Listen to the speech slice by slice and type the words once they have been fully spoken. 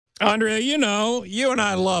Andrea, you know, you and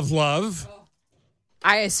I love love.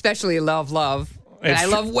 I especially love love. And I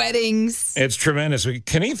love weddings. It's tremendous.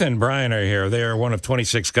 Kanetha and Brian are here. They are one of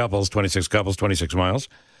 26 couples, 26 miles.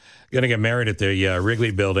 Going to get married at the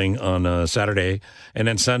Wrigley Building on Saturday. And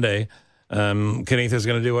then Sunday, Kanetha's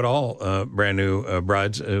going to do it all. Brand new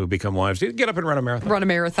brides who become wives. Get up and run a marathon. Run a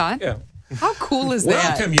marathon? Yeah. How cool is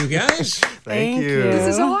that? Welcome, you guys. Thank you. This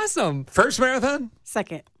is awesome. First marathon?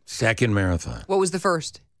 Second marathon. What was the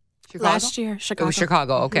first? Chicago? last year, It Chicago. was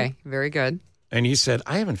Chicago. Okay. Very good. And you said,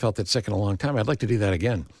 I haven't felt that sick in a long time. I'd like to do that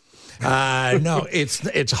again. No,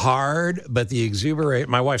 it's hard, but the exuberance,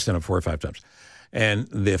 my wife's done it 4 or 5 times. And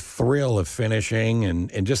the thrill of finishing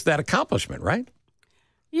and just that accomplishment, right?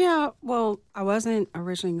 Yeah, well, I wasn't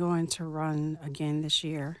originally going to run again this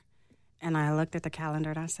year. And I looked at the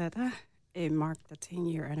calendar and I said, it marked the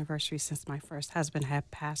 10-year anniversary since my first husband had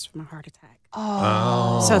passed from a heart attack.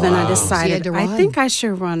 Oh. So then I decided, to I run. think I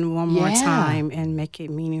should run one more time and make it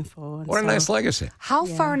meaningful. And What a nice legacy. How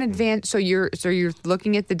far in advance? So you're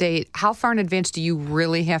looking at the date. How far in advance do you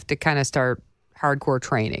really have to kind of start hardcore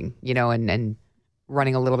training? You know, and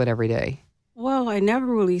running a little bit every day. Well, I never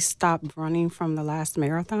really stopped running from the last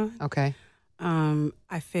marathon. Okay.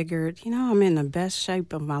 I figured, I'm in the best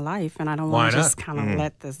shape of my life, and I don't want to just kind of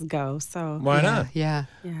let this go. So Why not? Yeah.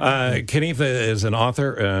 Kanetha is an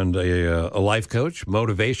author and a life coach,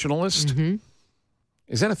 motivationalist. Mm-hmm.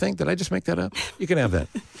 Is that a thing? Did I just make that up? You can have that.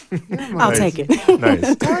 I'll take it. Nice.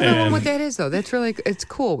 I don't know what that is, though. That's really, it's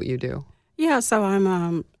cool what you do. Yeah, so I'm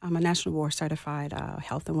a national board certified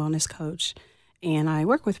health and wellness coach, and I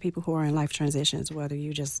work with people who are in life transitions, whether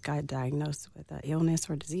you just got diagnosed with an illness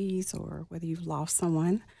or disease, or whether you've lost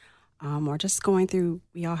someone, or just going through.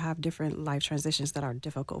 We all have different life transitions that are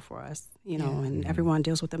difficult for us, and everyone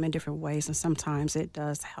deals with them in different ways, and sometimes it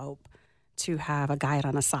does help to have a guide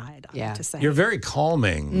on the side. I like to say. You're very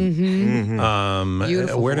calming.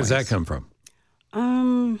 Beautiful Where does that voice. come from?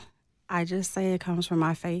 I just say it comes from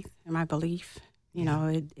my faith and my belief.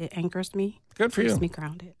 It anchors me. Good for you. Keeps me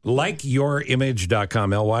grounded.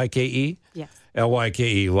 LikeYourImage.com, L-Y-K-E? Yes.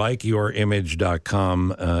 L-Y-K-E,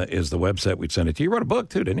 LikeYourImage.com is the website we'd send it to. You wrote a book,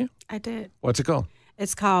 too, didn't you? I did. What's it called?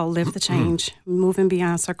 It's called Live the Change, Moving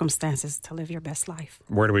Beyond Circumstances to Live Your Best Life.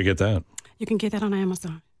 Where do we get that? You can get that on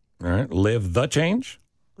Amazon. All right. Live the Change?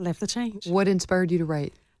 Live the Change. What inspired you to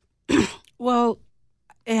write? Well,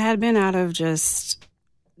 it had been out of just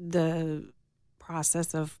the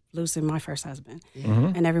process of losing my first husband.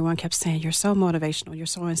 Mm-hmm. And everyone kept saying, you're so motivational, you're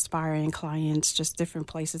so inspiring. Clients, just different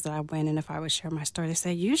places that I went. And if I would share my story, they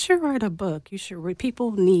say, you should write a book. You should read.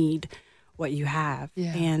 People need what you have.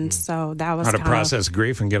 Yeah. And so that was How to kind process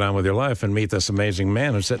grief and get on with your life and meet this amazing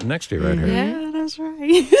man who's sitting next to you right here. Yeah, that's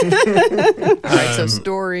right. Writes a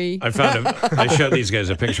story. I showed these guys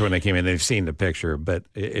a picture when they came in. They've seen the picture, but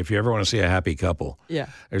if you ever want to see a happy couple,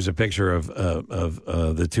 there's a picture of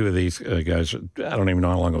the two of these guys. I don't even know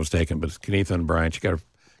how long it was taken, but it's Kanetha and Brian. She got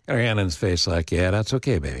her hand in his face like, yeah, that's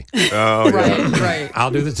okay, baby. Oh, Right. I'll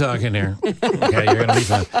do the talking here. Okay, you're going to be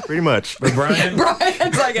fine. pretty much. But Brian's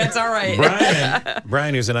like, it's all right.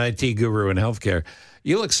 Brian, who's an IT guru in healthcare,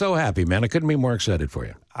 you look so happy, man. I couldn't be more excited for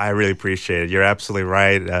you. I really appreciate it. You're absolutely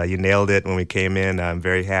right. You nailed it when we came in. I'm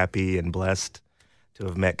very happy and blessed to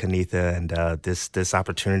have met Kanetha and this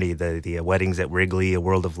opportunity, the weddings at Wrigley, a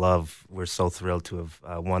world of love. We're so thrilled to have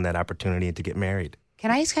won that opportunity and to get married. Can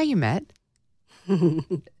I ask how you met?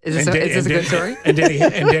 Is this a good story? And did he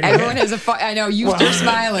Everyone has I know, you're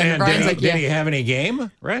smiling. And Brian's like, did he have any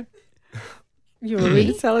game? Right? You want me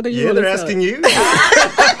to tell it or you Yeah, want to they're tell asking it? you.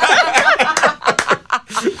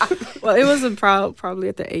 Well, it was probably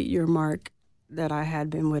at the 8-year mark that I had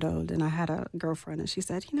been widowed, and I had a girlfriend, and she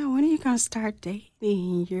said, when are you going to start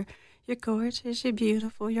dating? You're gorgeous, you're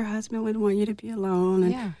beautiful, your husband wouldn't want you to be alone.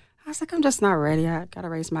 And I was like, I'm just not ready. I got to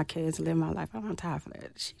raise my kids, live my life. I don't have time for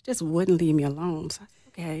that. She just wouldn't leave me alone. So I said,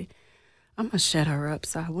 okay, I'm going to shut her up.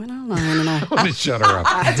 So I went online, and I'm going to shut her up.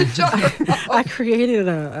 I created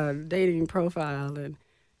a dating profile, and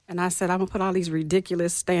I said, I'm going to put all these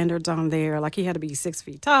ridiculous standards on there. Like, he had to be 6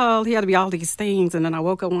 feet tall. He had to be all these things. And then I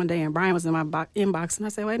woke up one day, and Brian was in my inbox. And I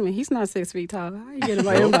said, wait a minute, he's not 6 feet tall. How you get in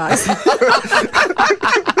my inbox?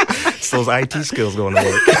 It's those IT skills going to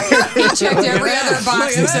work. he checked every other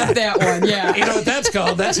box except that one. Yeah. You know what that's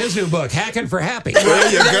called? That's his new book, Hacking for Happy.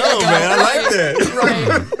 There you go, man. I like that.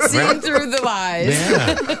 Right. Seeing through the lies.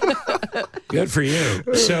 Yeah. Good for you.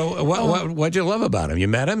 So what'd you love about him? You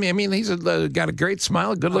met him? I mean, he's got a great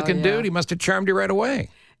smile, good-looking dude. He must have charmed you right away.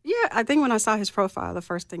 Yeah, I think when I saw his profile, the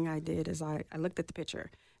first thing I did is I looked at the picture.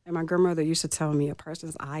 And my grandmother used to tell me a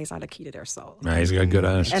person's eyes are the key to their soul. Nah, he's got good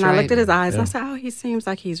eyes. And I looked at his eyes and I said, oh, he seems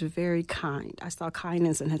like he's very kind. I saw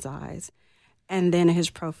kindness in his eyes. And then in his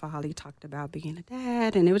profile, he talked about being a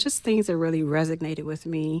dad. And it was just things that really resonated with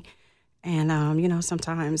me. And,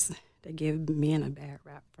 sometimes they give men a bad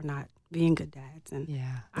rap for not being good dads. And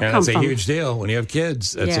that's a huge deal. When you have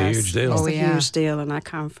kids, that's a huge deal. It's a huge deal. And I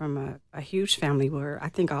come from a huge family where I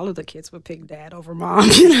think all of the kids would pick dad over mom.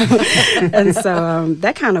 And so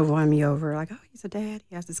that kind of won me over. Like, oh, he's a dad.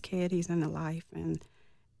 He has his kid. He's in the life. And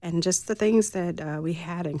just the things that we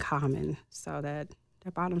had in common, so that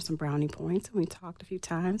brought him some brownie points. And we talked a few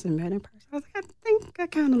times and met in person. I was like, I think I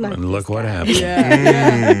kind of like And look what happened.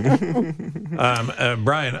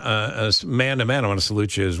 Brian, man to man, I want to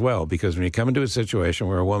salute you as well, because when you come into a situation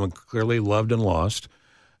where a woman clearly loved and lost,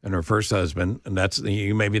 and her first husband, and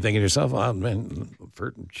you may be thinking to yourself, oh, man,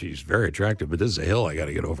 she's very attractive, but this is a hill I got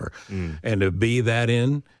to get over. And to be that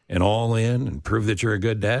in and all in and prove that you're a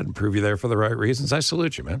good dad and prove you're there for the right reasons, I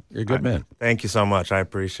salute you, man. You're a good man. Thank you so much. I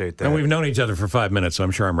appreciate that. And we've known each other for 5 minutes, so I'm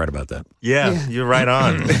sure I'm right about that. Yeah. You're right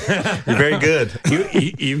on. You're very good.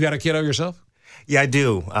 You've got a kiddo yourself? Yeah, I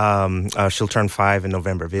do. She'll turn 5 in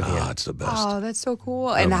November, Vivian. Oh, it's the best. Oh, that's so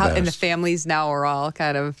cool. And the families now are all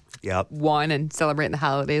kind of one and celebrating the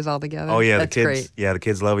holidays all together. Oh, yeah. That's the kids, great. Yeah, the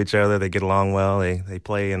kids love each other. They get along well. They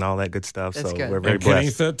play and all that good stuff. That's so good. we're very And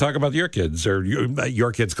blessed. Kanetha, talk about your kids, or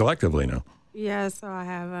your kids collectively now. Yeah, so I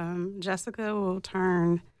have Jessica will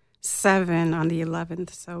turn 7 on the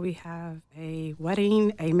 11th. So we have a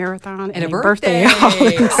wedding, a marathon, and a birthday.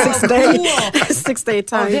 6-day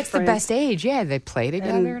time. Oh, that's the best age. Yeah, they play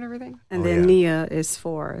together and everything. And then Nia is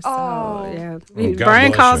 4. So, yeah. God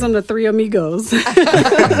Brian bless calls you. them the Three Amigos.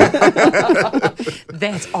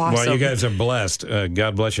 That's awesome. Well, you guys are blessed.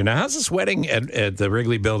 God bless you. Now, how's this wedding at the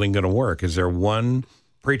Wrigley Building going to work? Is there one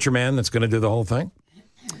preacher man that's going to do the whole thing?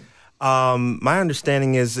 My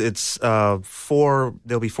understanding is it's 4.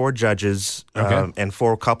 There'll be 4 judges and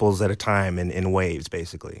 4 couples at a time in waves,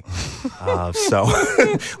 basically. So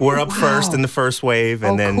we're up first in the first wave,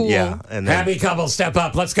 and then cool. and then Happy couple, step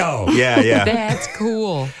up. Let's go. yeah. That's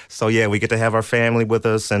cool. So we get to have our family with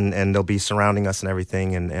us, and they'll be surrounding us and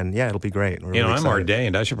everything, and it'll be great. We're really I'm excited.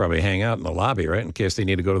 ordained. I should probably hang out in the lobby, right, in case they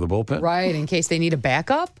need to go to the bullpen. Right, in case they need a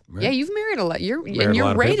backup. Right. Yeah, you've married a lot. Your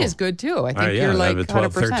lot of rate people. is good too. I think Yeah, you're like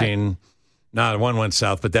 12, 100%. 13. No, one went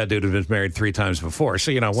south, but that dude had been married 3 times before.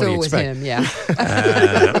 So, what do you was expect? him, yeah.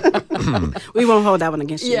 We won't hold that one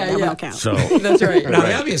against you. Yeah, that one yeah. don't count. So That's right. now,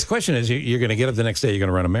 the obvious question is, you're going to get up the next day, you're going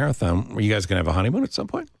to run a marathon. Are you guys going to have a honeymoon at some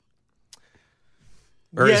point?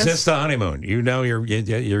 Or Yes. is this the honeymoon? You're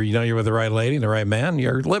with the right lady, the right man.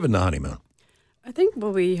 You're living the honeymoon. I think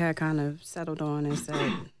what we had kind of settled on is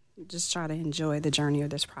that just try to enjoy the journey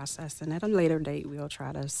of this process. And at a later date, we'll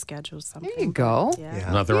try to schedule something. There you go.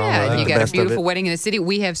 Yeah. Nothing wrong with Yeah, that. you The got a best of beautiful it. wedding in the city.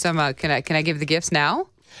 We have some. Can I give the gifts now?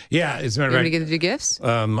 Yeah, it's You been want me to right. give the gifts?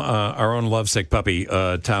 Our own lovesick puppy,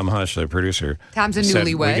 Tom Hush, the producer. Tom's a said,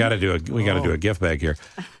 newlywed. We got to do a gift bag here.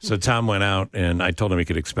 So Tom went out, and I told him he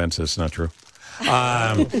could expense this. Not true.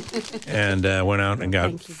 And went out and got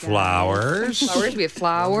Thank you, guys. flowers. Flowers. We have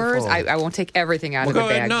flowers. I won't take everything out Well, of the go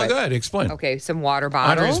ahead. bag. No, but- go ahead. Explain. Okay, some water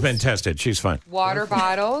bottles. Andrea's been tested. She's fine. Water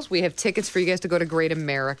bottles. We have tickets for you guys to go to Great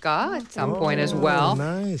America at some point as well.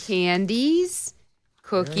 Nice. Candies,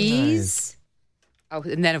 cookies. Oh,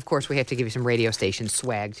 and then of course we have to give you some radio station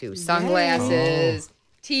swag too. Sunglasses,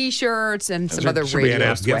 T-shirts, and some other Should we radio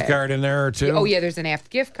add a swag. gift card in there or two? Oh yeah, there's an apt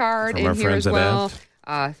gift card From our in here friends as at well. Apt.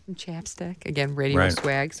 Some chapstick, again, radio Right.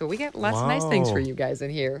 swag. So we got lots of nice things for you guys in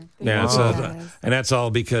here. Yeah, Yes. and that's all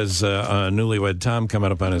because newlywed Tom,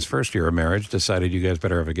 coming up on his first year of marriage, decided you guys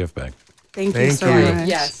better have a gift bag. Thank you Thank so you. much.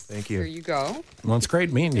 Yes. Thank you. Here you go. Well, it's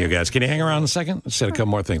great meeting you guys. Can you hang around a second? Let's say a couple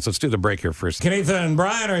more things. Let's do the break here first. Kanetha and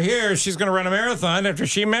Brian are here. She's going to run a marathon after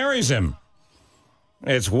she marries him.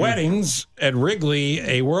 It's Weddings at Wrigley,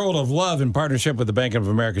 a world of love in partnership with the Bank of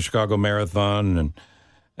America Chicago Marathon,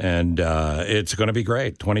 and it's going to be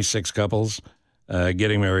great. 26 couples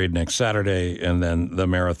getting married next Saturday, and then the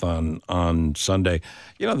marathon on Sunday.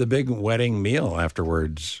 The big wedding meal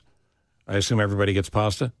afterwards. I assume everybody gets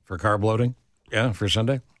pasta for carb loading. Yeah, for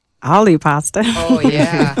Sunday. I'll eat pasta. Oh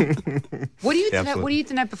yeah. What do you eat? Absolutely. What do you eat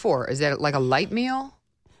the night before? Is that like a light meal?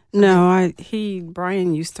 No,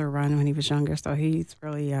 Brian used to run when he was younger, so he's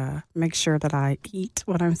really makes sure that I eat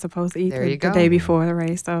what I'm supposed to eat There you the go. day before the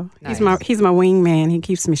race. So Nice. he's my wingman. He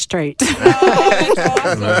keeps me straight. You're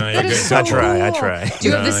That is good so I try. cool. I try. Do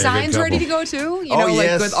you have No, the you're a good signs ready to couple. go too? You Oh, know,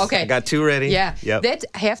 yes. like okay. I got 2 ready. Yeah. Yep. That's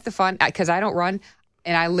half the fun because I don't run,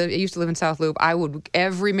 and I used to live in South Loop. I would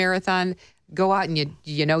every marathon go out and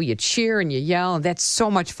you cheer and you yell, and that's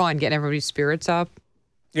so much fun getting everybody's spirits up.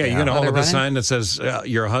 Yeah, you're going to hold up a sign that says,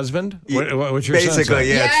 your husband? What's your Basically, son say?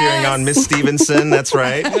 yeah, cheering on Miss Stevenson. That's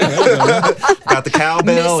right. Got the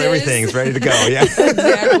cowbell. Mrs. Everything's ready to go. Yeah.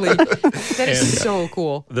 Exactly. That is so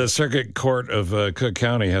cool. The Circuit Court of Cook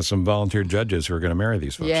County has some volunteer judges who are going to marry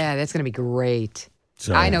these folks. Yeah, that's going to be great.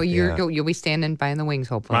 So, I know you'll be standing by in the wings,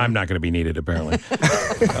 hopefully. I'm not going to be needed, apparently.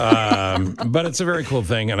 But it's a very cool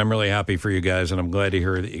thing, and I'm really happy for you guys, and I'm glad to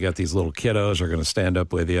hear that you got these little kiddos who are going to stand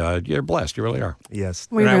up with you. You're blessed. You really are. Yes.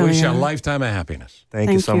 We And I really wish you a are. lifetime of happiness. Thank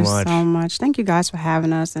you so much. Thank you guys for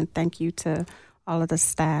having us, and thank you to all of the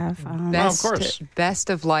staff. Best, of course. Best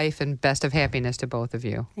of life and best of happiness to both of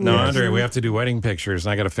you. No, Andre, we have to do wedding pictures,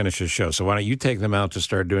 and I got to finish this show. So why don't you take them out to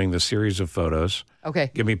start doing the series of photos?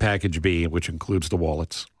 Okay. Give me package B, which includes the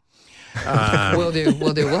wallets. We'll do.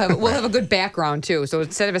 We'll have a good background too. So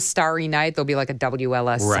instead of a starry night, there'll be like a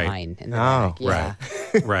WLS sign in the back. Yeah.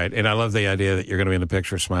 Right. And I love the idea that you're going to be in the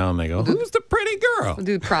picture smiling. They go, who's the pretty girl? We'll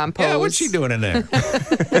do prom pose. Yeah, what's she doing in there?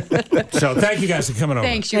 So thank you guys for coming over.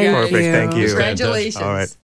 Thanks, you guys. Perfect. Thank you. Congratulations. All right.